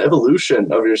the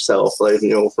evolution of yourself, like,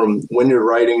 from when you're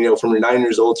writing, from your 9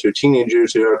 years old to your teenager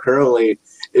to your currently.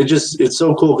 It's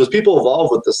so cool, because people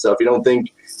evolve with this stuff. You don't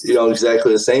think,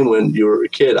 exactly the same when you were a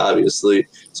kid, obviously.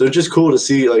 So it's just cool to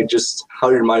see like just how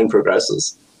your mind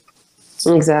progresses.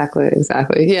 Exactly.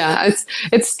 Yeah,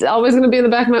 it's always going to be in the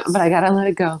back of my, but I gotta let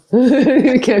it go.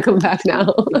 You can't come back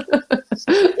now.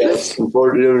 Yes,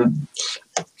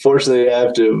 fortunately, I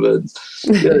have to, but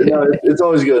yeah, no, it's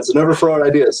always good. So never throw out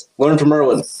ideas. Learn from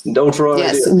Merlin. Don't throw out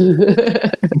ideas.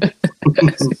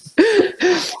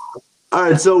 All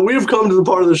right, so we've come to the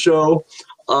part of the show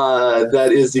that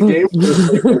is the game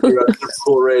here on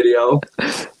Cool Radio,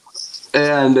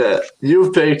 and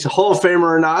you've picked Hall of Famer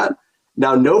or not.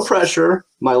 Now, no pressure.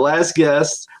 My last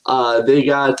guest, they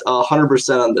got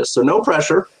 100% on this, so no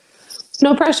pressure.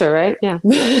 No pressure, right? Yeah.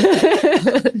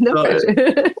 No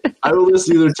pressure. I will list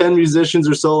either 10 musicians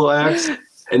or solo acts,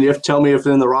 and you have to tell me if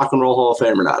they're in the Rock and Roll Hall of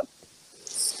Fame or not.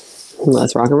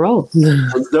 Let's rock and roll.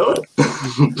 Let's do it.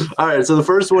 All right, so the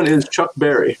first one is Chuck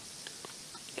Berry.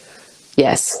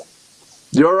 Yes.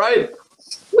 You're right.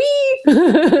 Whee!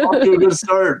 Off to a good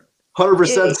start.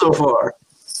 100% so far.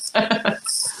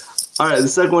 All right, the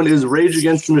second one is Rage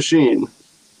Against the Machine.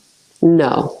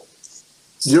 No.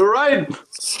 You're right.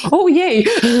 Oh, yay.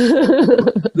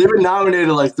 They've been nominated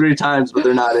like 3 times, but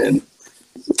they're not in.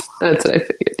 That's what I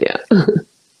figured, yeah.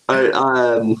 All right,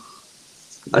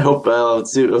 I hope,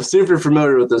 let's see if you're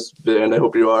familiar with this band. I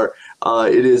hope you are.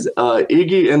 It is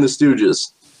Iggy and the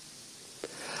Stooges.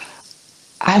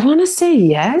 I want to say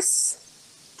yes.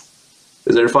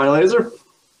 Is that your final answer?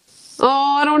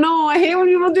 Oh, I don't know. I hate when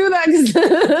people do that. 'Cause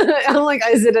I'm like,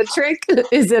 is it a trick?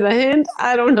 Is it a hint?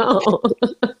 I don't know.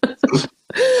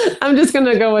 I'm just going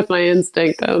to go with my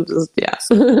instinct. I'll just, yeah.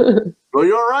 Well,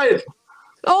 you're right.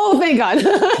 Oh, thank God.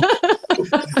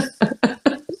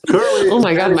 Currently, oh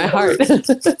my God, my heart.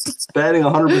 batting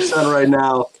 100% right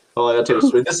now. Oh, I gotta take a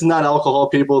swig. This is not alcohol,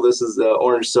 people. This is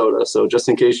orange soda. So just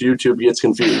in case YouTube gets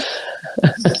confused.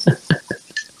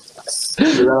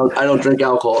 I don't drink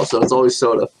alcohol, so it's always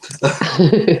soda.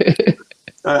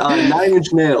 All right, 9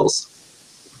 Inch Nails.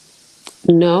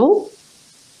 No.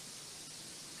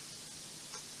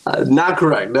 Not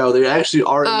correct. No, they actually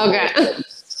are. Okay.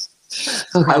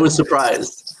 I was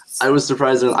surprised.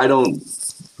 And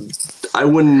I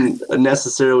wouldn't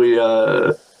necessarily,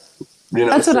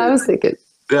 That's what I was thinking.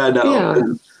 Yeah, no. Yeah.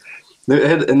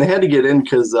 They had to get in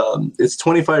because it's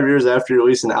 25 years after you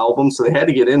release an album, so they had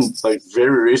to get in like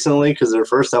very recently because their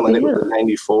first time I think was in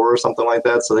 '94 or something like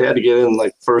that. So they had to get in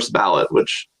like first ballot,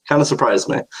 which kind of surprised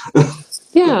me.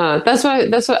 Yeah, that's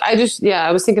what I just,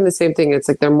 I was thinking the same thing. It's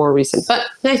like they're more recent, but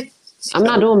hey, I'm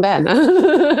not doing bad.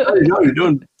 No, you're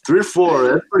doing 3 or 4.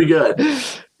 That's pretty good.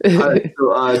 All right,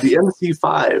 so the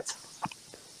MC5.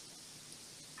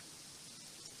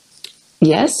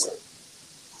 Yes.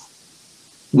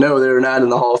 No, they're not in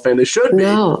the Hall of Fame. They should be.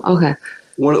 No. Okay.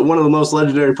 One of the most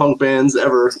legendary punk bands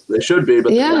ever. They should be,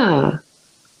 but yeah.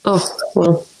 Oh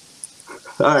well.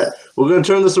 All right, we're gonna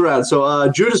turn this around. So,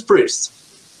 Judas Priest.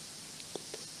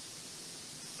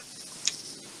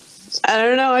 I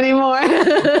don't know anymore.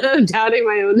 I'm doubting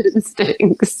my own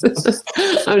instincts.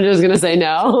 I'm just gonna say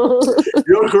no.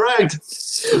 You're correct.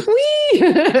 Whee!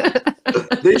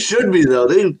 They should be though.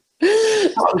 They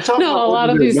talk No, a lot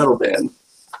of these metal band.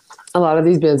 A lot of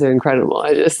these bands are incredible.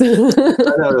 I just I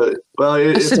know. Well,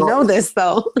 I should know this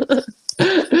though.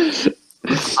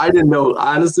 I didn't know.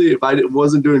 Honestly, if I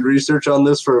wasn't doing research on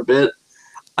this for a bit,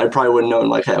 I probably wouldn't known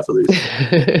like half of these.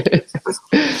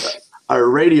 Our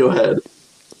Radiohead.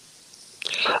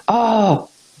 Oh.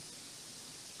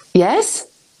 Yes?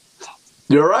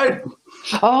 You're right.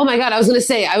 Oh my God. I was going to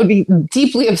say, I would be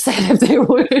deeply upset if they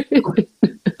were.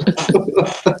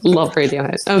 Love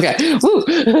Radiohead. Okay. Woo.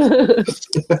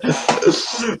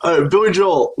 All right, Billy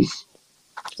Joel.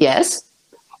 Yes?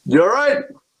 You're right.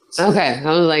 Okay.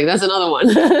 I was like, that's another one.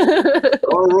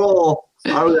 On a roll.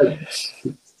 All right,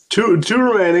 we got two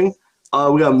remaining.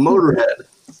 We got Motorhead.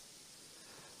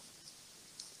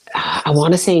 I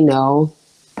want to say no,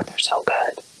 but they're so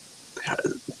good.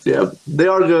 Yeah, they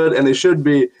are good, and they should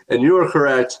be. And you are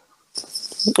correct.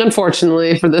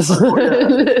 Unfortunately for this one.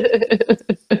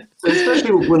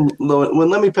 Especially when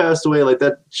Lemmy passed away, like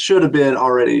that should have been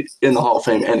already in the Hall of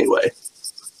Fame anyway.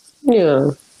 Yeah.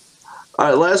 All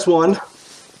right, last one.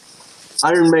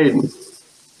 Iron Maiden.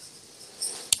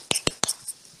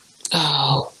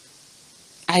 Oh,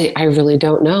 I really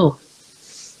don't know.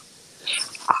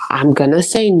 I'm going to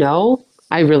say no.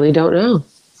 I really don't know.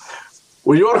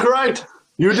 Well, you are correct.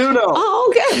 You do know. Oh,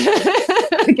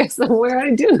 okay. I guess somewhere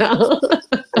I do know.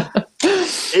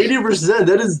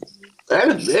 80%.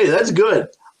 Hey, that's good.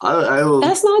 I will.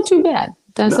 That's not too bad.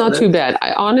 That's No, not too bad.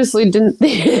 I honestly didn't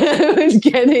think I would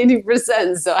get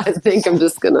 80%, so I think I'm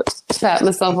just going to pat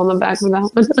myself on the back for that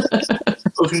one.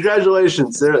 Well,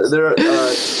 congratulations. They're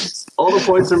all the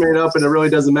points are made up, and it really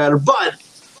doesn't matter. But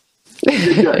you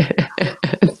did good.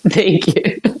 Thank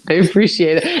you. I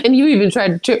appreciate it. And you even tried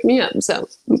to trip me up, so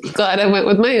I'm glad I went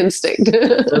with my instinct.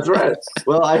 That's right.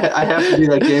 Well, I have to be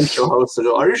that game show host to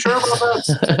go, are you sure about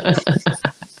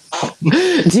that?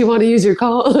 Do you want to use your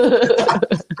call?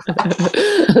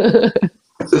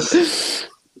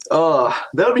 Oh,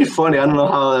 that would be funny. I don't know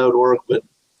how that would work, but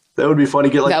that would be funny.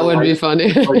 Get like that would be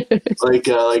funny.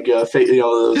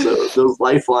 those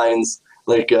lifelines.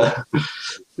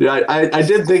 Yeah, I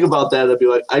did think about that. I'd be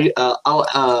like,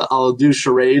 I'll do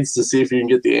charades to see if you can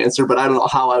get the answer, but I don't know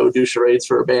how I would do charades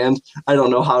for a band. I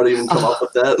don't know how to even come up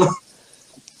with that.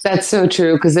 That's so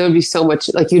true, because there would be so much,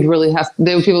 like you'd really have,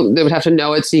 they would have to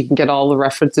know it so you can get all the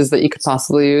references that you could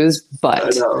possibly use.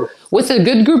 But with a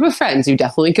good group of friends, you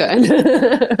definitely could.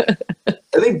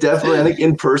 I think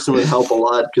in person would help a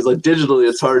lot, because like digitally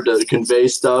it's hard to convey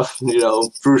stuff,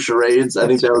 through charades. I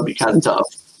think that would be kind of tough.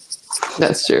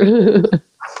 That's true.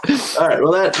 All right,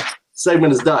 well, that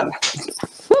segment is done.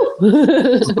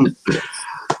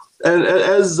 And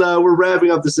as we're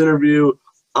wrapping up this interview,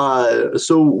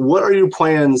 so what are your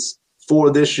plans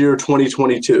for this year,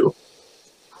 2022?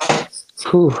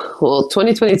 Whew. Well,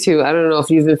 2022, I don't know if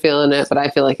you've been feeling it, but I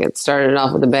feel like it started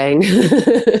off with a bang.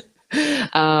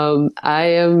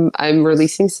 I'm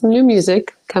releasing some new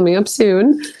music coming up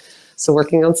soon. So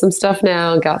working on some stuff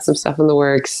now, got some stuff in the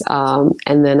works.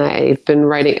 And then I've been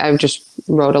writing, I've just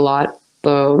wrote a lot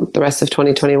the rest of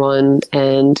 2021,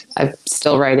 and I'm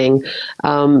still writing.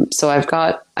 So I've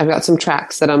got some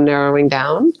tracks that I'm narrowing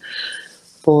down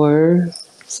for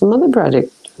some other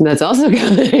project that's also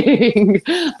coming,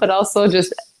 but also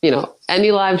just,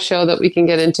 any live show that we can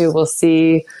get into, we'll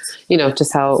see,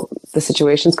 just how the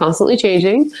situation's constantly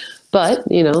changing. But,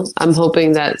 I'm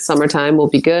hoping that summertime will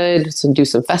be good. So do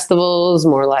some festivals,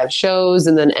 more live shows,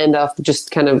 and then end off just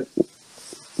kind of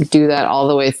do that all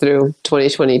the way through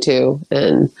 2022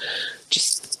 and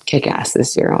just kick ass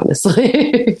this year,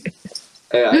 honestly.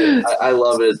 Hey, I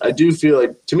love it. I do feel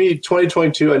like, to me,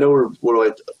 2022, I know we're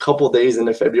like a couple days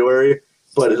into February,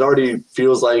 but it already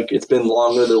feels like it's been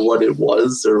longer than what it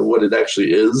was or what it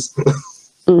actually is.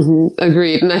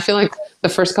 Agreed. And I feel like the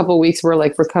first couple of weeks were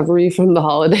like recovery from the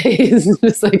holidays.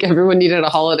 It's like everyone needed a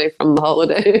holiday from the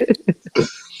holiday.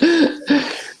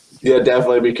 Yeah,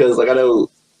 definitely. Because like I know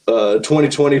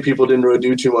 2020 people didn't really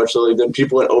do too much. So like then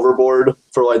people went overboard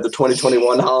for like the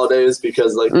 2021 holidays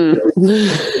because like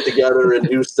get together and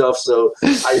do stuff. So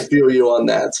I feel you on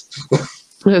that.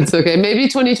 That's okay. Maybe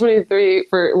 2023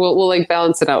 we'll like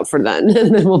balance it out for then,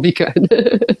 and then we'll be good.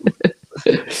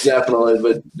 Definitely,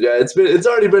 but yeah, it's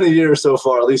already been a year so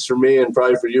far, at least for me and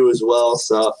probably for you as well.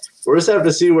 So we'll just have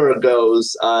to see where it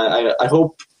goes. I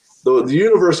hope the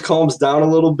universe calms down a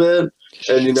little bit,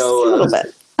 and Just a little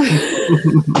bit.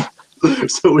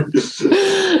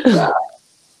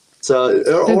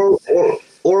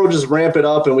 or we'll just ramp it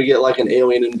up and we get like an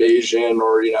alien invasion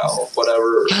or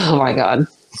whatever. Oh my God.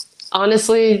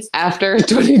 Honestly, after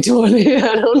 2020,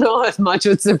 I don't know if much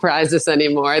would surprise us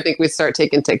anymore. I think we start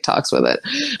taking TikToks with it.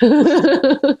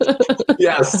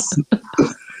 Yes.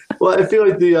 Well, I feel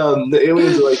like the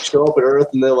aliens will like show up at Earth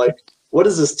and they're like, "What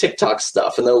is this TikTok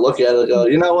stuff?" And they'll look at it and go,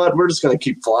 "You know what? We're just gonna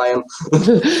keep flying."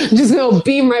 Just gonna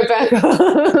beam right back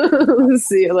up.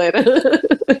 See you later.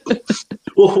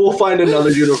 We'll find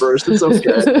another universe. It's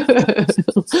okay.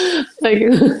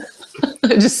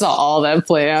 I just saw all that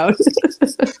play out.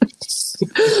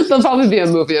 There'll probably be a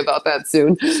movie about that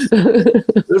soon.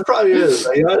 There probably is.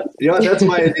 You know what? That's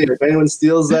my idea. If anyone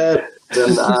steals that,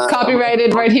 then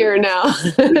copyrighted right here and now.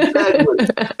 Exactly.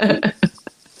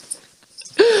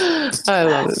 I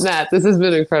love it, Matt. This has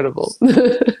been incredible.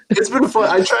 It's been fun.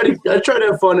 I try to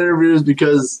have fun interviews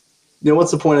because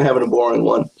what's the point of having a boring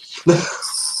one?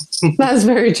 That's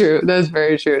very true. That's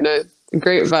very true. No,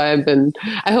 great vibe, and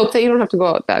I hope that you don't have to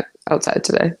go back outside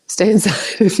today. Stay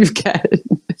inside if you can.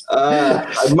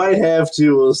 I might have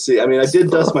to. We'll see. I mean, I did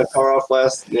dust my car off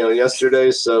yesterday,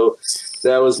 so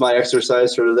that was my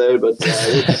exercise for today. But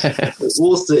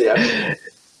we'll see. I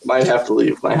might have to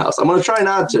leave my house. I'm gonna try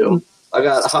not to. I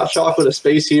got hot chocolate, a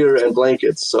space heater, and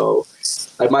blankets, so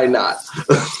I might not.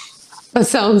 That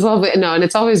sounds lovely. No, and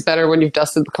it's always better when you've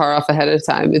dusted the car off ahead of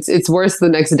time. It's worse the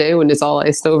next day when it's all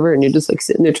iced over and you're just like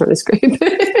sitting there trying to scrape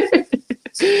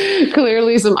it.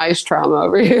 Clearly some ice trauma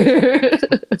over here.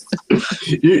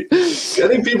 I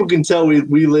think people can tell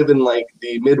we live in like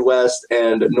the Midwest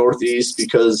and Northeast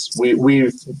because we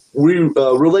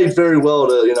relate very well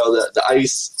to the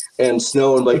ice and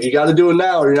snow, and like you got to do it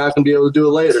now or you're not going to be able to do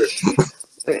it later.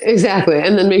 Exactly.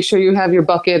 And then make sure you have your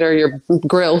bucket or your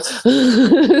grill so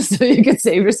you can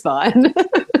save your spot.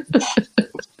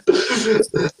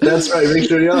 That's right. Make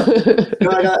sure I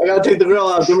got to take the grill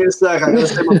out. Give me a sec. I got to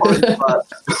save my parking spot.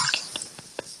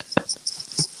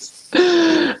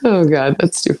 Oh God,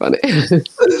 that's too funny.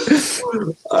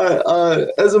 All right.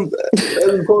 As I'm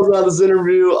closing out this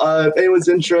interview, if anyone's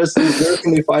interested, where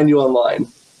can they find you online?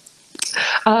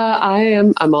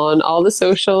 I'm on all the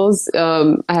socials.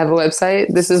 I have a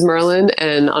website. This is Merlin,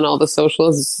 and on all the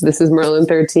socials, this is Merlin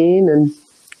 13, and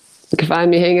you can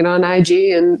find me hanging on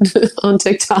IG and on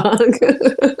TikTok.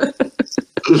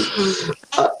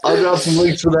 I'll drop some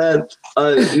links for that.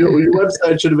 Your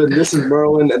website should have been "This is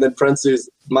Merlin" and then parentheses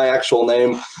my actual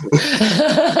name.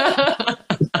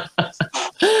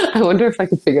 I wonder if I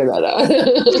could figure that out.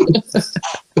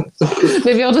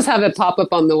 Maybe I'll just have it pop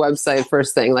up on the website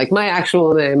first thing, like my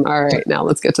actual name. All right, now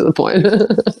let's get to the point.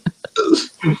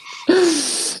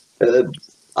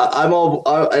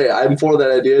 I'm for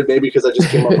that idea, maybe because I just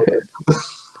came up with it.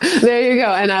 There you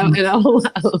go, and I'll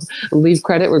leave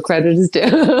credit where credit is due.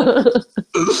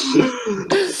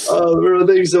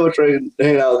 Thank you so much for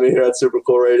hanging out with me here at Super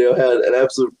Cool Radio. Had an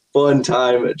absolute fun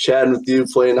time chatting with you,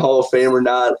 playing Hall of Fame or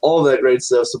not, all that great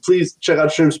stuff. So please check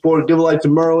out Stream Sport, give a like to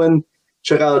Merlin,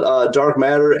 check out Dark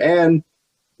Matter, and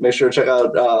make sure to check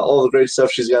out all the great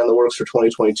stuff she's got in the works for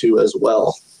 2022 as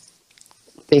well.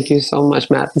 Thank you so much,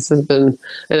 Matt. This has been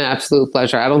an absolute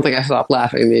pleasure. I don't think I stopped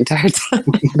laughing the entire time.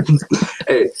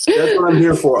 Hey, that's what I'm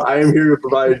here for. I am here to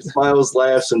provide smiles,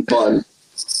 laughs, and fun.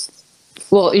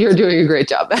 Well, you're doing a great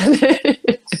job at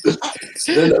it.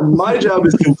 Then my job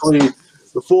is complete.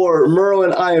 For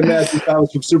Merlin, I am Matthew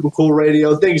Thomas from Super Cool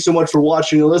Radio. Thank you so much for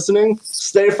watching and listening.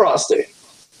 Stay frosty.